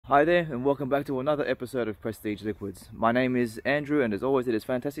Hi there and welcome back to another episode of Prestige Liquids. My name is Andrew and as always it is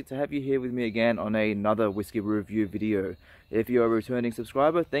fantastic to have you here with me again on another whiskey review video. If you're a returning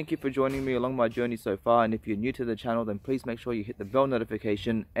subscriber, thank you for joining me along my journey so far, and if you're new to the channel then please make sure you hit the bell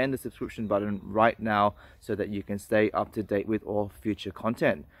notification and the subscription button right now so that you can stay up to date with all future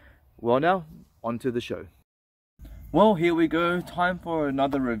content. Well now, on to the show. Well, here we go, time for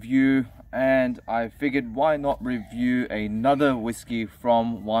another review, and I figured why not review another whiskey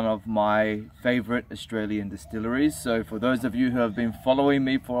from one of my favorite Australian distilleries. So for those of you who have been following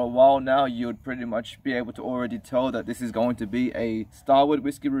me for a while now, you would pretty much be able to already tell that this is going to be a Starward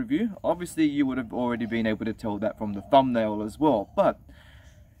whiskey review. Obviously you would have already been able to tell that from the thumbnail as well, but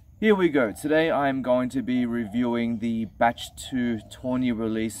here we go. Today I'm going to be reviewing the Batch 2 Tawny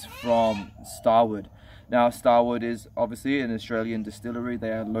release from Starward. Now, Starward is obviously an Australian distillery.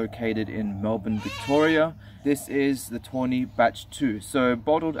 They are located in Melbourne, Victoria. This is the Tawny Batch 2. So,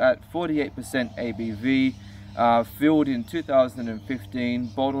 bottled at 48% ABV, filled in 2015,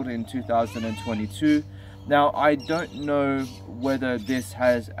 bottled in 2022. Now, I don't know whether this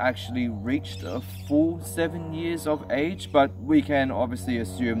has actually reached a full 7 years of age, but we can obviously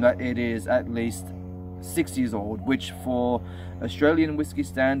assume that it is at least 6 years old, which for Australian whiskey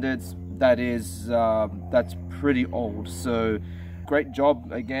standards, that's pretty old. So great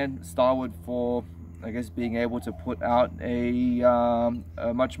job again, Starward, for I guess being able to put out a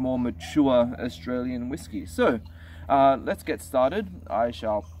much more mature Australian whiskey. So let's get started. I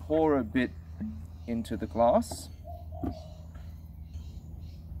shall pour a bit into the glass.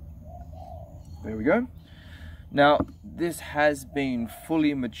 There we go. Now this has been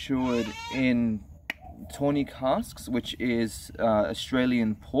fully matured in Tawny casks, which is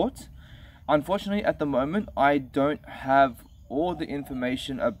Australian port. Unfortunately, at the moment, I don't have all the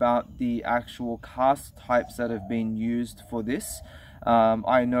information about the actual cask types that have been used for this.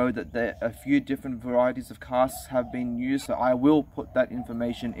 I know that a few different varieties of casks have been used, so I will put that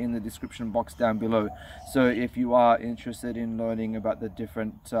information in the description box down below. So if you are interested in learning about the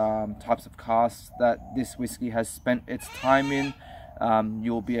different types of casks that this whiskey has spent its time in,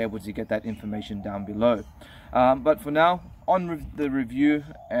 you'll be able to get that information down below. But for now, on the review,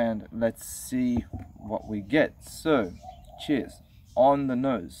 and let's see what we get. So cheers. On the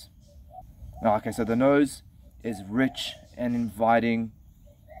nose. Okay, so the nose is rich and inviting,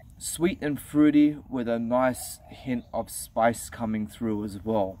 sweet and fruity with a nice hint of spice coming through as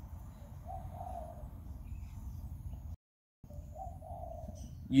well.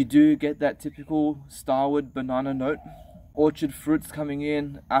 You do get that typical Starward banana note, orchard fruits coming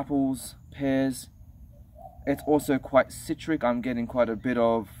in, apples, pears. It's also quite citric. I'm getting quite a bit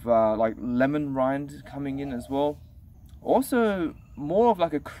of like lemon rind coming in as well. Also more of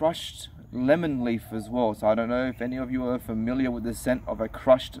like a crushed lemon leaf as well. So I don't know if any of you are familiar with the scent of a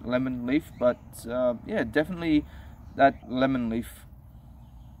crushed lemon leaf, but yeah, definitely that lemon leaf.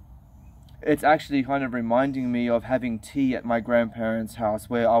 It's actually kind of reminding me of having tea at my grandparents' house,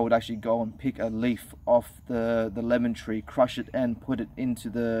 where I would actually go and pick a leaf off the lemon tree, crush it and put it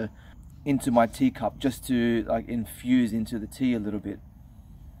into my teacup just to like infuse into the tea a little bit.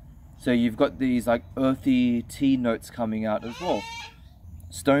 So you've got these like earthy tea notes coming out as well.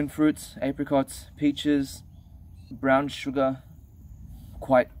 Stone fruits, apricots, peaches, brown sugar,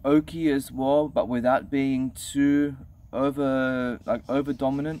 quite oaky as well, but without being too over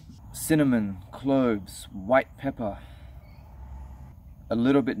dominant. Cinnamon, cloves, white pepper, a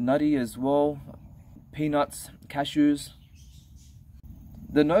little bit nutty as well, peanuts, cashews.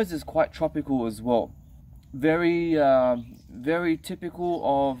 The nose is quite tropical as well. Very typical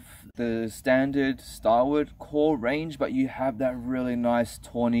of the standard Starward core range, but you have that really nice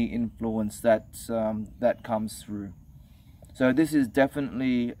Tawny influence that comes through. So this is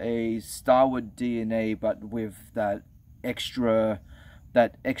definitely a Starward DNA, but with that extra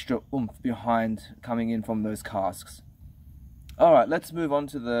oomph behind coming in from those casks. Alright, let's move on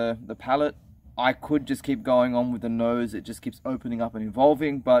to the palate. I could just keep going on with the nose, it just keeps opening up and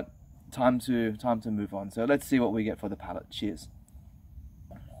evolving, but time to move on. So let's see what we get for the palate. Cheers.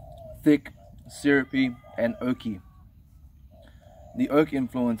 Thick, syrupy, and oaky. The oak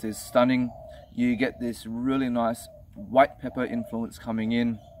influence is stunning. You get this really nice white pepper influence coming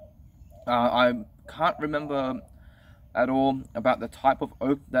in. I can't remember at all about the type of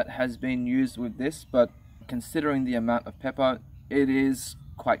oak that has been used with this, but considering the amount of pepper, it is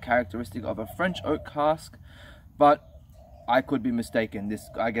quite characteristic of a French oak cask, but I could be mistaken. This,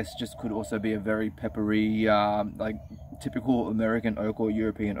 I guess, just could also be a very peppery, like typical American oak or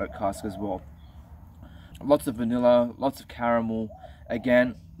European oak cask as well. Lots of vanilla, lots of caramel.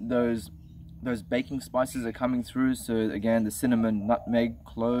 Again, those those baking spices are coming through. So again, the cinnamon, nutmeg,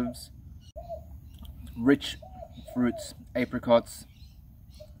 cloves, rich fruits, apricots,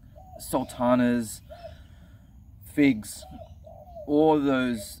 sultanas, figs, all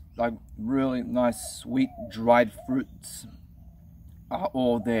those like really nice sweet dried fruits are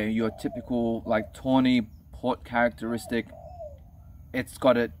all there. Your typical like tawny port characteristic, it's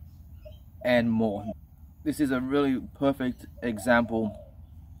got it and more. This is a really perfect example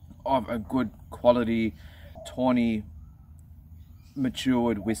of a good quality tawny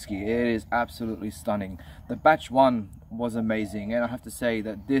matured whiskey. It is absolutely stunning. The batch 1 was amazing, and I have to say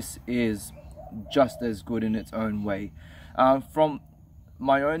that this is just as good in its own way. From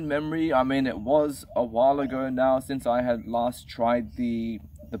my own memory, I mean, it was a while ago now since I had last tried the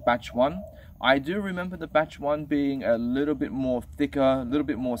batch 1. I do remember the batch 1 being a little bit more thicker, a little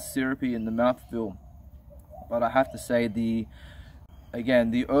bit more syrupy in the mouthfeel, but I have to say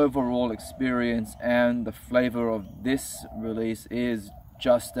again, the overall experience and the flavor of this release is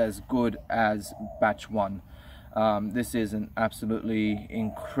just as good as batch 1. This is an absolutely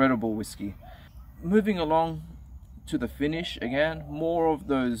incredible whiskey. Moving along to the finish, again, more of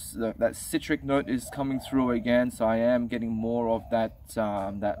those that citric note is coming through again, so I am getting more of that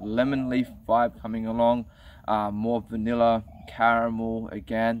that lemon leaf vibe coming along, more vanilla, caramel.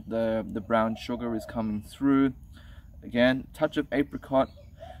 Again, the brown sugar is coming through. Again, touch of apricot.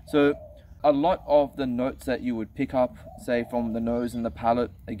 So a lot of the notes that you would pick up, say from the nose and the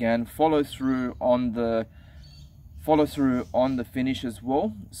palate, again follow through on the finish as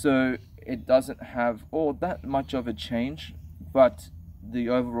well. So it doesn't have all that much of a change, but the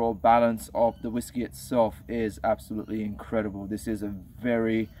overall balance of the whiskey itself is absolutely incredible. This is a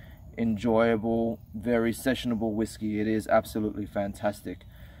very enjoyable, very sessionable whiskey. It is absolutely fantastic.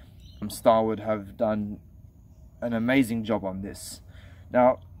 Starward have done an amazing job on this.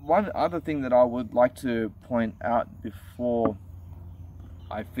 Now, one other thing that I would like to point out before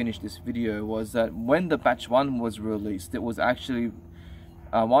I finish this video was that when the batch 1 was released, it was actually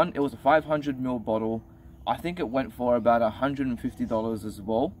it was a 500ml bottle. I think it went for about $150 as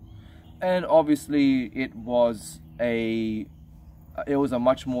well, and obviously it was a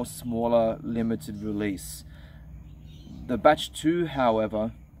much more smaller limited release. The batch 2,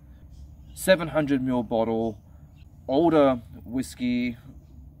 however, 700ml bottle, older whiskey,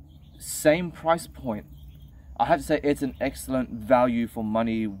 same price point. I have to say it's an excellent value for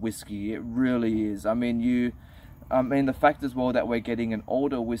money whiskey. It really is. I mean, the fact as well that we're getting an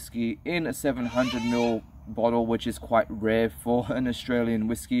older whiskey in a 700ml bottle, which is quite rare for an Australian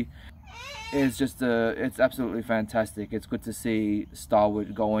whiskey, is just it's absolutely fantastic. It's good to see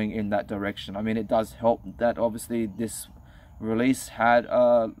Starward going in that direction. I mean, it does help that obviously this release had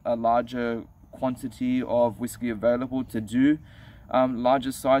a larger quantity of whiskey available to do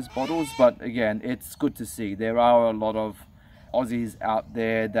larger size bottles, but again, it's good to see there are a lot of Aussies out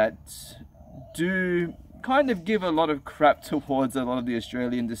there that do kind of give a lot of crap towards a lot of the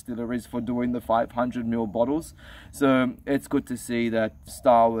Australian distilleries for doing the 500ml bottles. So it's good to see that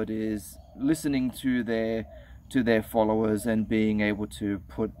Starward is listening to their followers and being able to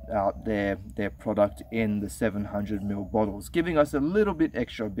put out their product in the 700ml bottles, giving us a little bit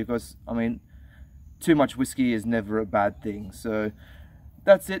extra, because I mean, too much whiskey is never a bad thing. So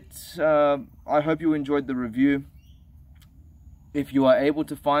that's it. I hope you enjoyed the review. If you are able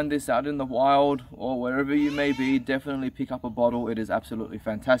to find this out in the wild or wherever you may be, definitely pick up a bottle. It is absolutely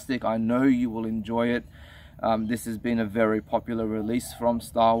fantastic. I know you will enjoy it. This has been a very popular release from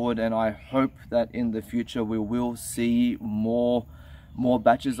Starward, and I hope that in the future we will see more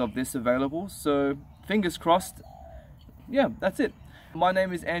batches of this available. So fingers crossed. Yeah, that's it. My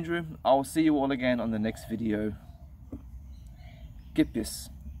name is Andrew. I will see you all again on the next video. KIPPIS.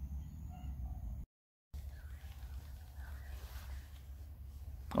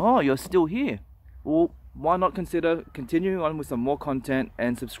 Oh, you're still here. Well, why not consider continuing on with some more content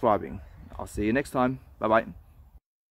and subscribing. I'll see you next time. Bye bye.